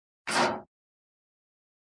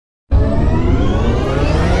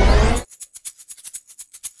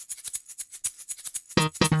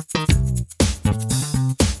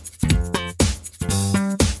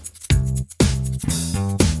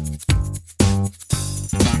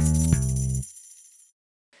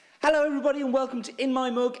Hello everybody and welcome to In My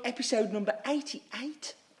Mug, episode number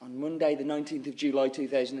 88 on Monday the 19th of July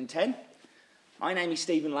 2010. My name is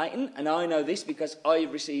Stephen Layton and I know this because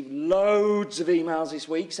I've received loads of emails this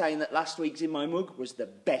week saying that last week's In My Mug was the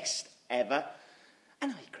best ever,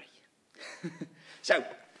 and I agree. So,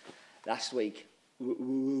 last week,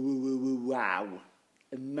 wow,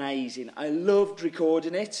 amazing. I loved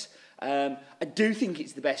recording it. I do think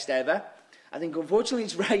it's the best ever. I think unfortunately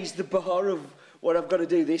it's raised the bar of what I've got to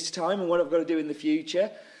do this time and what I've got to do in the future.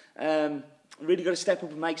 Really got to step up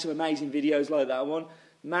and make some amazing videos like that one.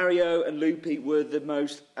 Mario and Lupi were the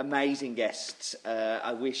most amazing guests.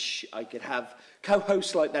 I wish I could have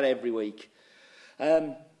co-hosts like that every week.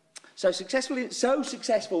 So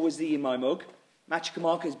successful was the In My Mug.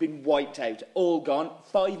 Machikamaka has been wiped out, all gone,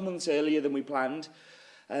 5 months earlier than we planned.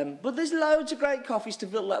 But there's loads of great coffees to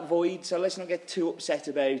fill that void, so let's not get too upset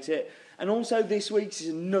about it. And also this week's is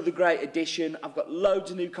another great addition. I've got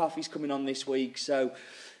loads of new coffees coming on this week, so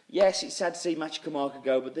yes, it's sad to see Machikamaka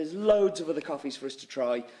go, but there's loads of other coffees for us to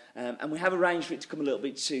try. And we have arranged for it to come a little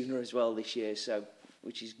bit sooner as well this year, so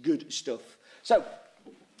which is good stuff. So,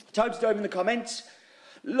 time to dive in the comments.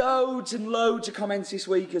 Loads and loads of comments this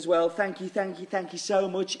week as well. Thank you so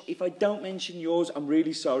much. If I don't mention yours, I'm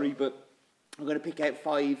really sorry, but I'm going to pick out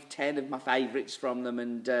 5, 10 of my favourites from them,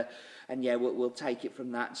 and yeah, we'll take it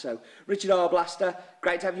from that. So, Richard Arblaster,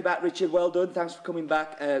 great to have you back, Richard. Well done. Thanks for coming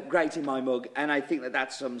back. Great In My Mug, and I think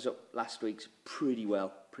that sums up last week's pretty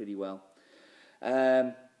well.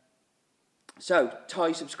 So,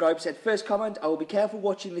 Ty subscribe said, first comment, I will be careful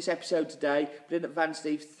watching this episode today, but in advance,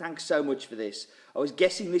 Steve, thanks so much for this. I was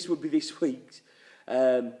guessing this would be this week's.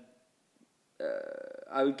 I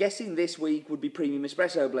was guessing this week would be Premium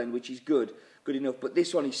Espresso Blend, which is good enough, but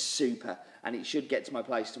this one is super, and it should get to my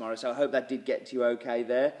place tomorrow, so I hope that did get to you okay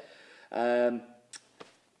there.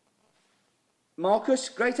 Marcus,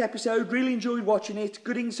 great episode, really enjoyed watching it,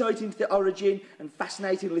 good insight into the origin, and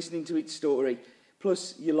fascinating listening to its story.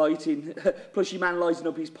 Plus your man lighting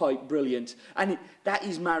up his pipe, brilliant. And that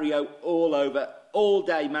is Mario all over. All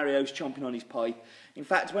day Mario's chomping on his pipe. In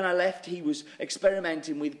fact, when I left, he was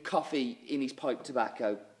experimenting with coffee in his pipe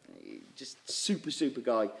tobacco. Just super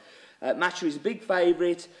guy. Matcha is a big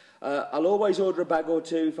favourite. I'll always order a bag or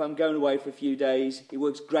two if I'm going away for a few days. It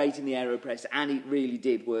works great in the AeroPress, and it really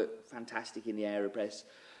did work fantastic in the AeroPress.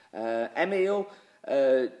 Emil,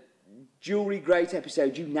 jewellery, great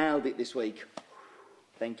episode. You nailed it this week.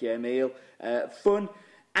 Thank you, Emil. Fun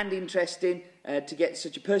and interesting to get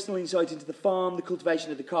such a personal insight into the farm, the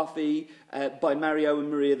cultivation of the coffee by Mario and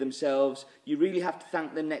Maria themselves. You really have to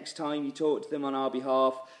thank them next time you talk to them on our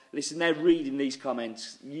behalf. Listen, they're reading these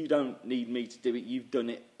comments. You don't need me to do it. You've done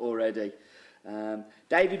it already.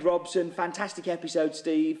 David Robson, fantastic episode,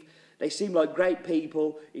 Steve. They seem like great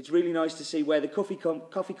people. It's really nice to see where the coffee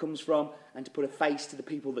comes from and to put a face to the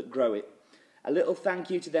people that grow it. A little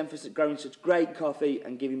thank you to them for growing such great coffee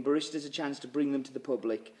and giving baristas a chance to bring them to the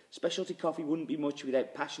public. Specialty coffee wouldn't be much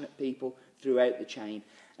without passionate people throughout the chain.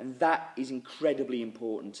 And that is incredibly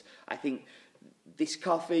important. I think this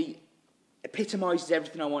coffee epitomises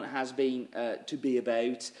everything I want has been to be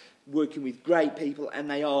about. Working with great people, and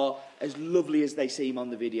they are as lovely as they seem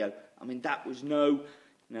on the video. I mean, that was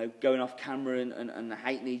going off camera and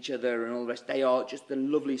hating each other and all the rest. They are just the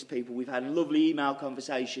loveliest people. We've had lovely email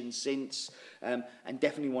conversations since, and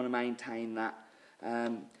definitely want to maintain that.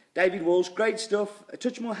 David Walsh, great stuff. A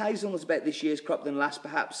touch more hazelnuts about this year's crop than last,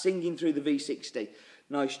 perhaps. Singing through the V60.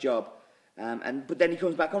 Nice job. But then he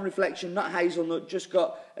comes back on reflection, not hazelnut, just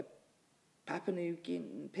got a Papua New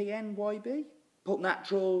Guinea PNYB. Put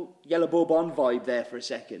natural yellow bourbon vibe there for a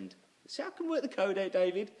second. See, I can work the code out,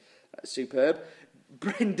 David. That's superb.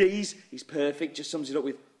 Brendy's is perfect, just sums it up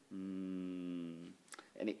with and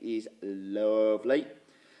it is lovely.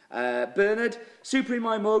 Bernard, super In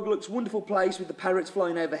My Mug, looks wonderful place with the parrots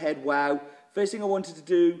flying overhead, wow. First thing I wanted to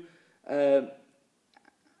do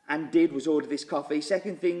and did was order this coffee.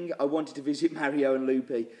 Second thing, I wanted to visit Mario and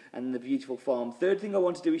Lupi and the beautiful farm. Third thing I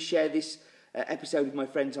want to do is share this episode with my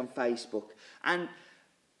friends on Facebook. And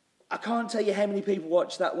I can't tell you how many people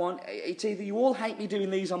watch that one. It's either you all hate me doing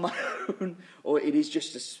these on my own, or it is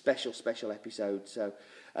just a special episode. So,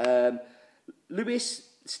 Lewis,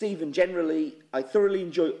 Stephen, generally, I thoroughly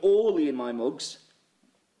enjoy all the In My Mugs,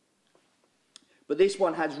 but this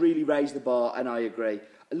one has really raised the bar, and I agree.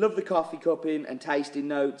 I love the coffee cupping and tasting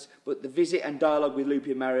notes, but the visit and dialogue with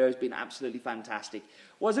Lupi and Mario has been absolutely fantastic.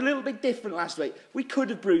 Was a little bit different last week. We could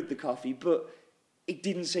have brewed the coffee, but it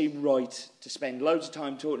didn't seem right to spend loads of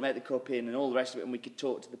time talking about the cupping and all the rest of it, and we could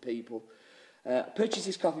talk to the people. I purchased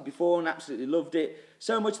this coffee before and absolutely loved it.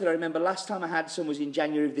 So much that I remember last time I had some was in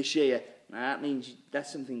January of this year. That means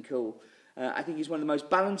that's something cool. I think it's one of the most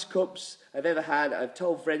balanced cups I've ever had. I've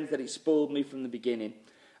told friends that it spoiled me from the beginning.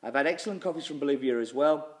 I've had excellent coffees from Bolivia as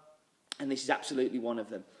well, and this is absolutely one of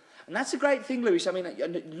them. And that's a great thing, Lewis. I mean,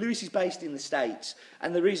 Lewis is based in the States,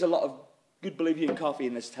 and there is a lot of good Bolivian coffee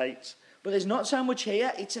in the States. But there's not so much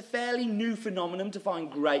here. It's a fairly new phenomenon to find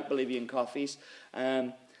great Bolivian coffees.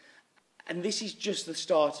 And this is just the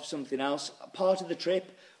start of something else. Part of the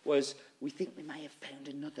trip was we think we may have found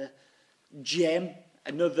another gem,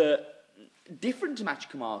 another different to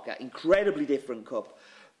Machucamarca, incredibly different cup,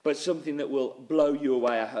 but something that will blow you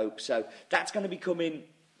away, I hope. So that's going to be coming,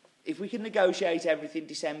 if we can negotiate everything,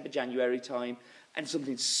 December, January time, and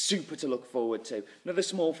something super to look forward to. Another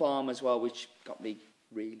small farm as well, which got me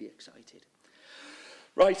really excited.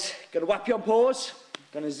 Right, going to whap you on pause,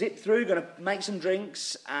 going to zip through, going to make some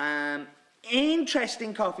drinks.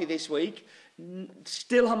 Interesting coffee this week.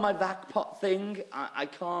 Still on my vac pot thing. I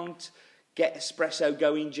can't get espresso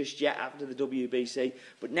going just yet after the WBC,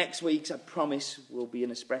 but next week's, I promise, will be an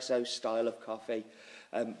espresso style of coffee.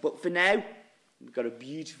 But for now, we've got a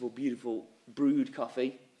beautiful, beautiful brewed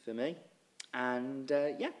coffee for me. And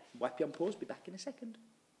yeah, whap you on pause, be back in a second.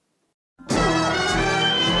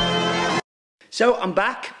 So I'm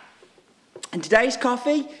back, and today's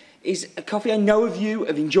coffee is a coffee I know of you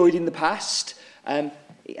have enjoyed in the past.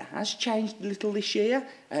 It has changed a little this year.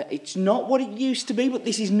 It's not what it used to be, but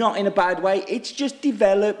this is not in a bad way. It's just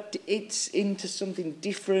developed. It's into something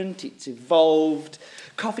different. It's evolved.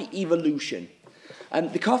 Coffee evolution.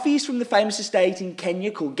 The coffee is from the famous estate in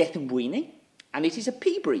Kenya called Gethsembuini, and it is a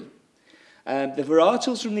peaberry. The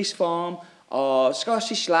varietals from this farm are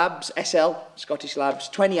Scottish Labs, SL, Scottish Labs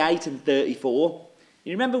 28 and 34.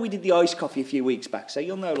 You remember we did the iced coffee a few weeks back, so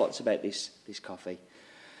you'll know lots about this coffee.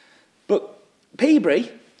 But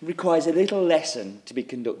peaberry requires a little lesson to be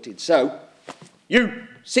conducted. So, you,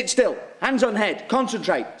 sit still, hands on head,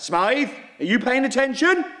 concentrate. Smythe, are you paying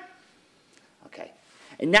attention? Okay.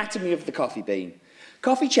 Anatomy of the coffee bean.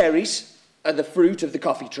 Coffee cherries are the fruit of the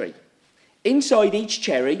coffee tree. Inside each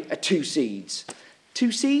cherry are two seeds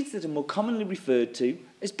that are more commonly referred to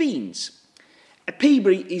as beans. A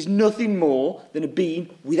peaberry is nothing more than a bean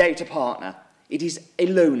without a partner. It is a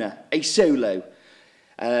loner, a solo.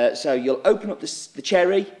 So you'll open up the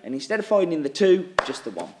cherry, and instead of finding the two, just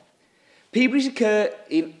the one. Peaberries occur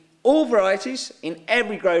in all varieties, in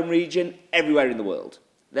every growing region, everywhere in the world.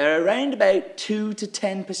 They're around about 2 to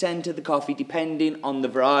 10% of the coffee, depending on the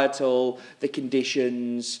varietal, the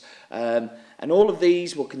conditions, and all of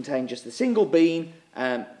these will contain just a single bean,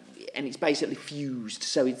 and it's basically fused,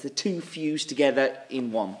 so it's the two fused together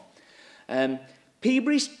in one.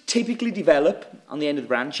 Peaberries typically develop on the end of the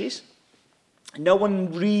branches. No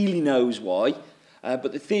one really knows why,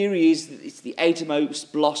 but the theory is that it's the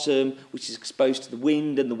outermost blossom, which is exposed to the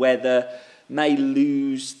wind and the weather, may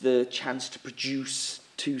lose the chance to produce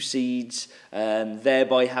two seeds,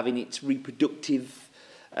 thereby having its reproductive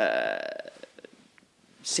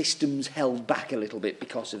systems held back a little bit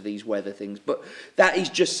because of these weather things. But that is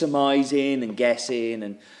just surmising and guessing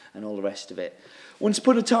and all the rest of it. Once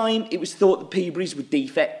upon a time, it was thought that peaberries were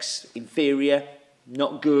defects, inferior,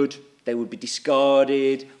 not good. They would be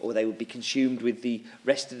discarded, or they would be consumed with the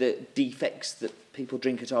rest of the defects that people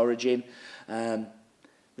drink at Origin.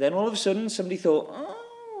 Then all of a sudden, somebody thought,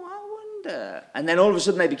 oh, I wonder. And then all of a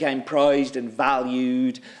sudden, they became prized and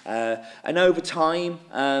valued. And over time,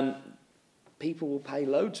 people will pay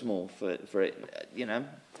loads more for it,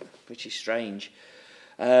 which is strange.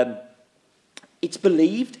 It's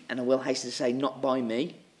believed, and I will hasten to say, not by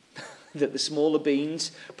me, that the smaller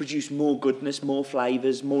beans produce more goodness, more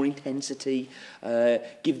flavours, more intensity,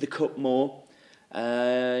 give the cup more.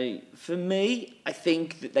 For me, I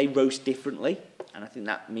think that they roast differently, and I think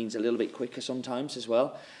that means a little bit quicker sometimes as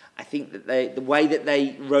well. I think that the way that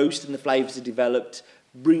they roast and the flavours are developed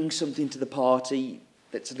brings something to the party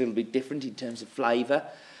that's a little bit different in terms of flavour.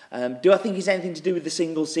 Do I think it's anything to do with the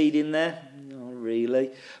single seed in there? Not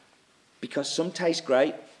really. Because some taste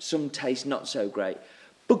great, some taste not so great.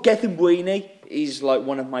 But Gethsembuini is like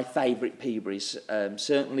one of my favourite peaberries.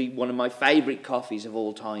 Certainly one of my favourite coffees of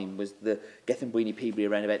all time was the Gethsembuini peaberry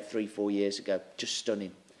around about 3-4 years ago. Just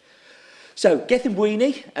stunning. So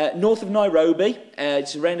Gethsembuini, north of Nairobi,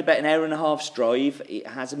 it's around about an hour and a half's drive. It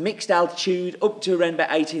has a mixed altitude up to around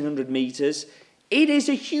about 1,800 metres. It is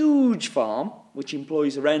a huge farm, which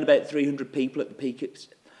employs around about 300 people at the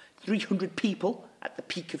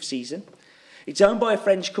peak of season. It's owned by a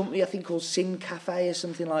French company, I think called Sin Cafe or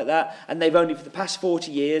something like that, and they've owned it for the past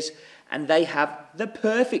 40 years, and they have the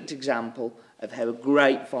perfect example of how a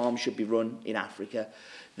great farm should be run in Africa.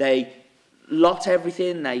 They lot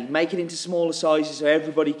everything. They make it into smaller sizes so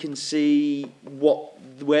everybody can see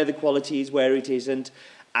where the quality is, where it isn't.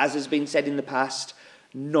 As has been said in the past,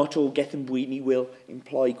 not all Gethin Bwini will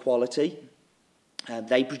imply quality.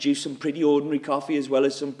 They produce some pretty ordinary coffee as well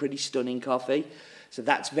as some pretty stunning coffee. So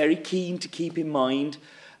that's very keen to keep in mind.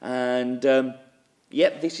 And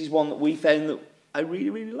yep, this is one that we found that I really,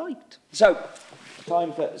 really liked. So,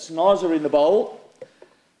 time for Snozzer in the bowl.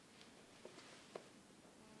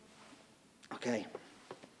 Okay.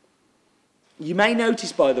 You may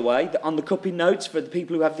notice, by the way, that on the cupping notes, for the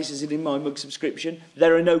people who have this as an In My Mug subscription,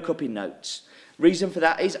 there are no cupping notes. Reason for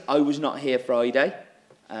that is I was not here Friday.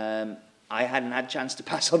 I hadn't had a chance to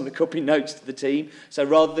pass on the cupping notes to the team. So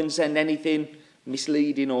rather than send anything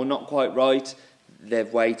misleading or not quite right,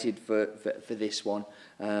 they've waited for this one.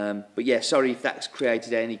 But yeah, sorry if that's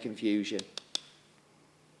created any confusion.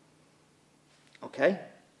 Okay.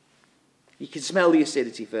 You can smell the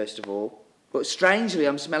acidity first of all. But strangely,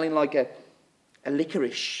 I'm smelling like a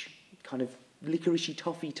licorice, kind of licoricey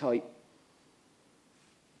toffee type.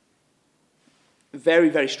 Very,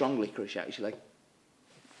 very strong licorice, actually.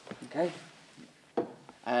 Okay.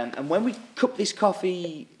 And when we cupped this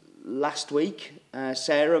coffee last week,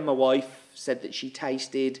 Sarah, my wife, said that she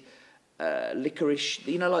tasted licorice,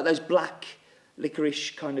 you know, like those black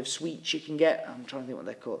licorice kind of sweets you can get. I'm trying to think what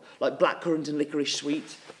they're called. Like blackcurrant and licorice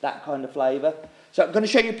sweet, that kind of flavour. So I'm going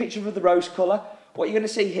to show you a picture of the roast colour. What you're going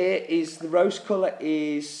to see here is the roast colour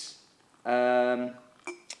is a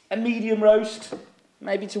medium roast,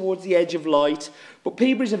 maybe towards the edge of light. But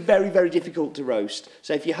Peaberries are very, very difficult to roast.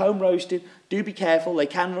 So if you're home roasting, do be careful. They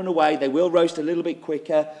can run away. They will roast a little bit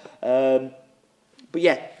quicker. But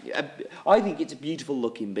yeah, I think it's a beautiful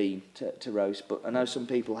looking bean to roast. But I know some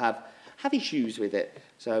people have issues with it.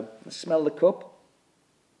 So let's smell the cup.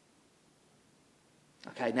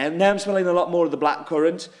 Okay, now I'm smelling a lot more of the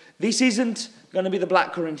blackcurrant. This isn't going to be the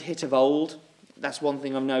blackcurrant hit of old. That's one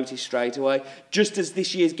thing I've noticed straight away. Just as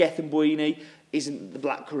this year's Gethin Bwini isn't the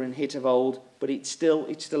blackcurrant hit of old, but it's still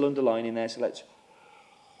underlining there. So let's.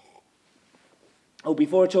 Oh,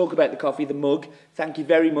 before I talk about the coffee, the mug. Thank you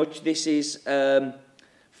very much. This is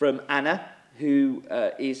from Anna, who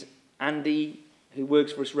is Andy, who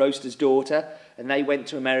works for us, Roaster's daughter, and they went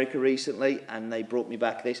to America recently, and they brought me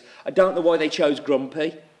back this. I don't know why they chose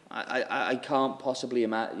Grumpy. I can't possibly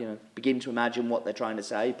begin to imagine what they're trying to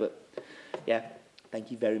say, but yeah,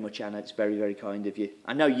 thank you very much, Anna. It's very, very kind of you.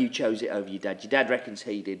 I know you chose it over your dad. Your dad reckons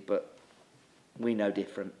he did, but we know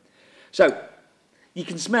different. So, you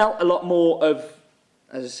can smell a lot more of,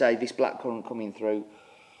 as I say, this blackcurrant coming through.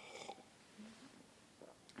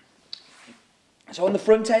 So on the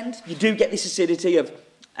front end, you do get this acidity of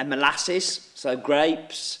a molasses, so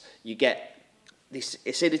grapes. You get this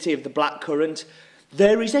acidity of the blackcurrant.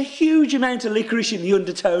 There is a huge amount of licorice in the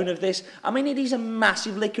undertone of this. I mean, it is a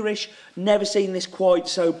massive licorice. Never seen this quite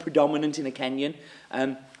so predominant in a Kenyan.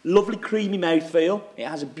 Lovely creamy mouthfeel. It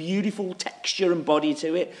has a beautiful texture and body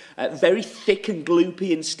to it. Very thick and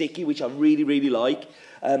gloopy and sticky, which I really, really like.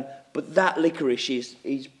 But that licorice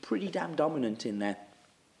is pretty damn dominant in there.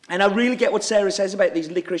 And I really get what Sarah says about these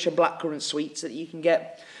licorice and blackcurrant sweets that you can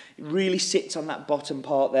get. It really sits on that bottom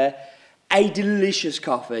part there. A delicious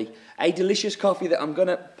coffee. A delicious coffee that I'm going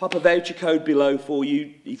to pop a voucher code below for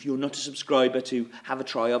you if you're not a subscriber to have a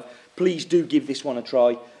try of. Please do give this one a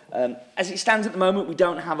try. As it stands at the moment, we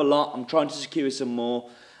don't have a lot. I'm trying to secure some more.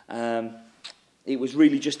 It was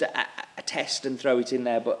really just a test and throw it in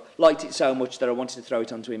there, but liked it so much that I wanted to throw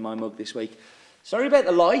it onto In My Mug this week. Sorry about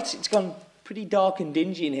the light. It's gone pretty dark and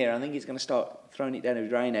dingy in here. I think it's going to start throwing it down a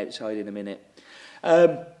drain outside in a minute.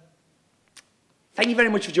 Thank you very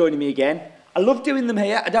much for joining me again. I love doing them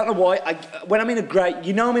here. I don't know why. When I'm in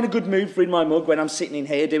I'm in a good mood for In My Mug when I'm sitting in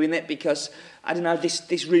here doing it, because, I don't know,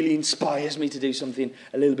 this really inspires me to do something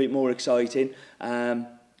a little bit more exciting. I'm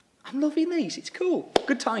loving these. It's cool.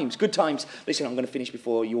 Good times, good times. Listen, I'm going to finish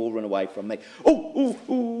before you all run away from me.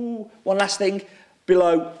 One last thing.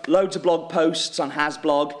 Below, loads of blog posts on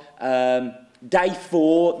Hasblog. Day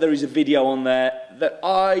 4, there is a video on there that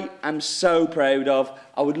I am so proud of.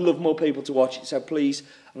 I would love more people to watch it, so please,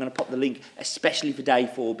 I'm going to pop the link, especially for Day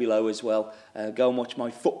 4 below as well. Go and watch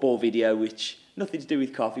my football video, which nothing to do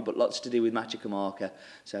with coffee, but lots to do with Macha Kamarka.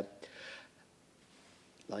 So,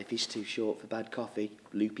 life is too short for bad coffee.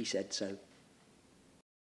 Loopy said so.